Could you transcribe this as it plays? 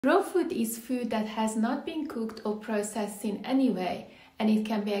Raw food is food that has not been cooked or processed in any way, and it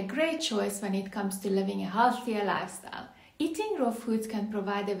can be a great choice when it comes to living a healthier lifestyle. Eating raw foods can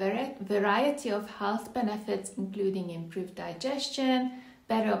provide a variety of health benefits, including improved digestion,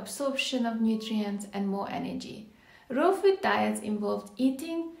 better absorption of nutrients, and more energy. Raw food diets involve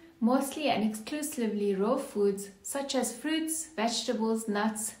eating mostly and exclusively raw foods such as fruits, vegetables,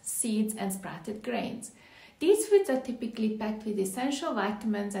 nuts, seeds, and sprouted grains. These foods are typically packed with essential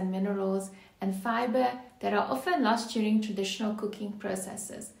vitamins and minerals and fiber that are often lost during traditional cooking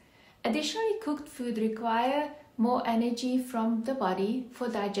processes. Additionally, cooked food require more energy from the body for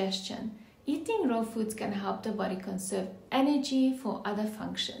digestion. Eating raw foods can help the body conserve energy for other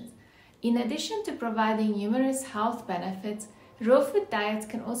functions. In addition to providing numerous health benefits, raw food diets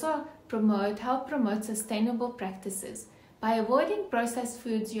can also help promote sustainable practices. By avoiding processed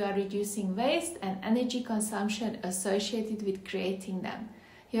foods, you are reducing waste and energy consumption associated with creating them.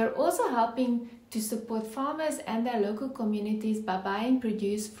 You are also helping to support farmers and their local communities by buying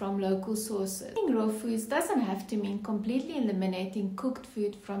produce from local sources. Eating raw foods doesn't have to mean completely eliminating cooked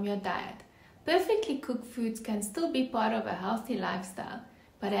food from your diet. Perfectly cooked foods can still be part of a healthy lifestyle,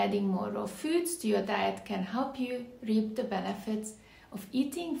 but adding more raw foods to your diet can help you reap the benefits of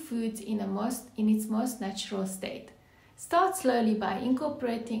eating foods in its most natural state. Start slowly by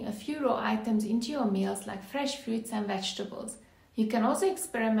incorporating a few raw items into your meals like fresh fruits and vegetables. You can also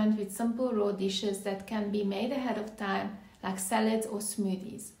experiment with simple raw dishes that can be made ahead of time, like salads or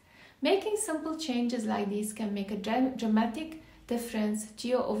smoothies. Making simple changes like these can make a dramatic difference to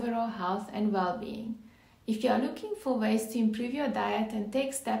your overall health and well-being. If you are looking for ways to improve your diet and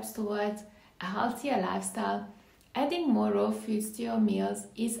take steps towards a healthier lifestyle, adding more raw foods to your meals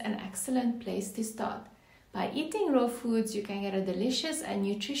is an excellent place to start. By eating raw foods, you can get a delicious and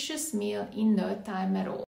nutritious meal in no time at all.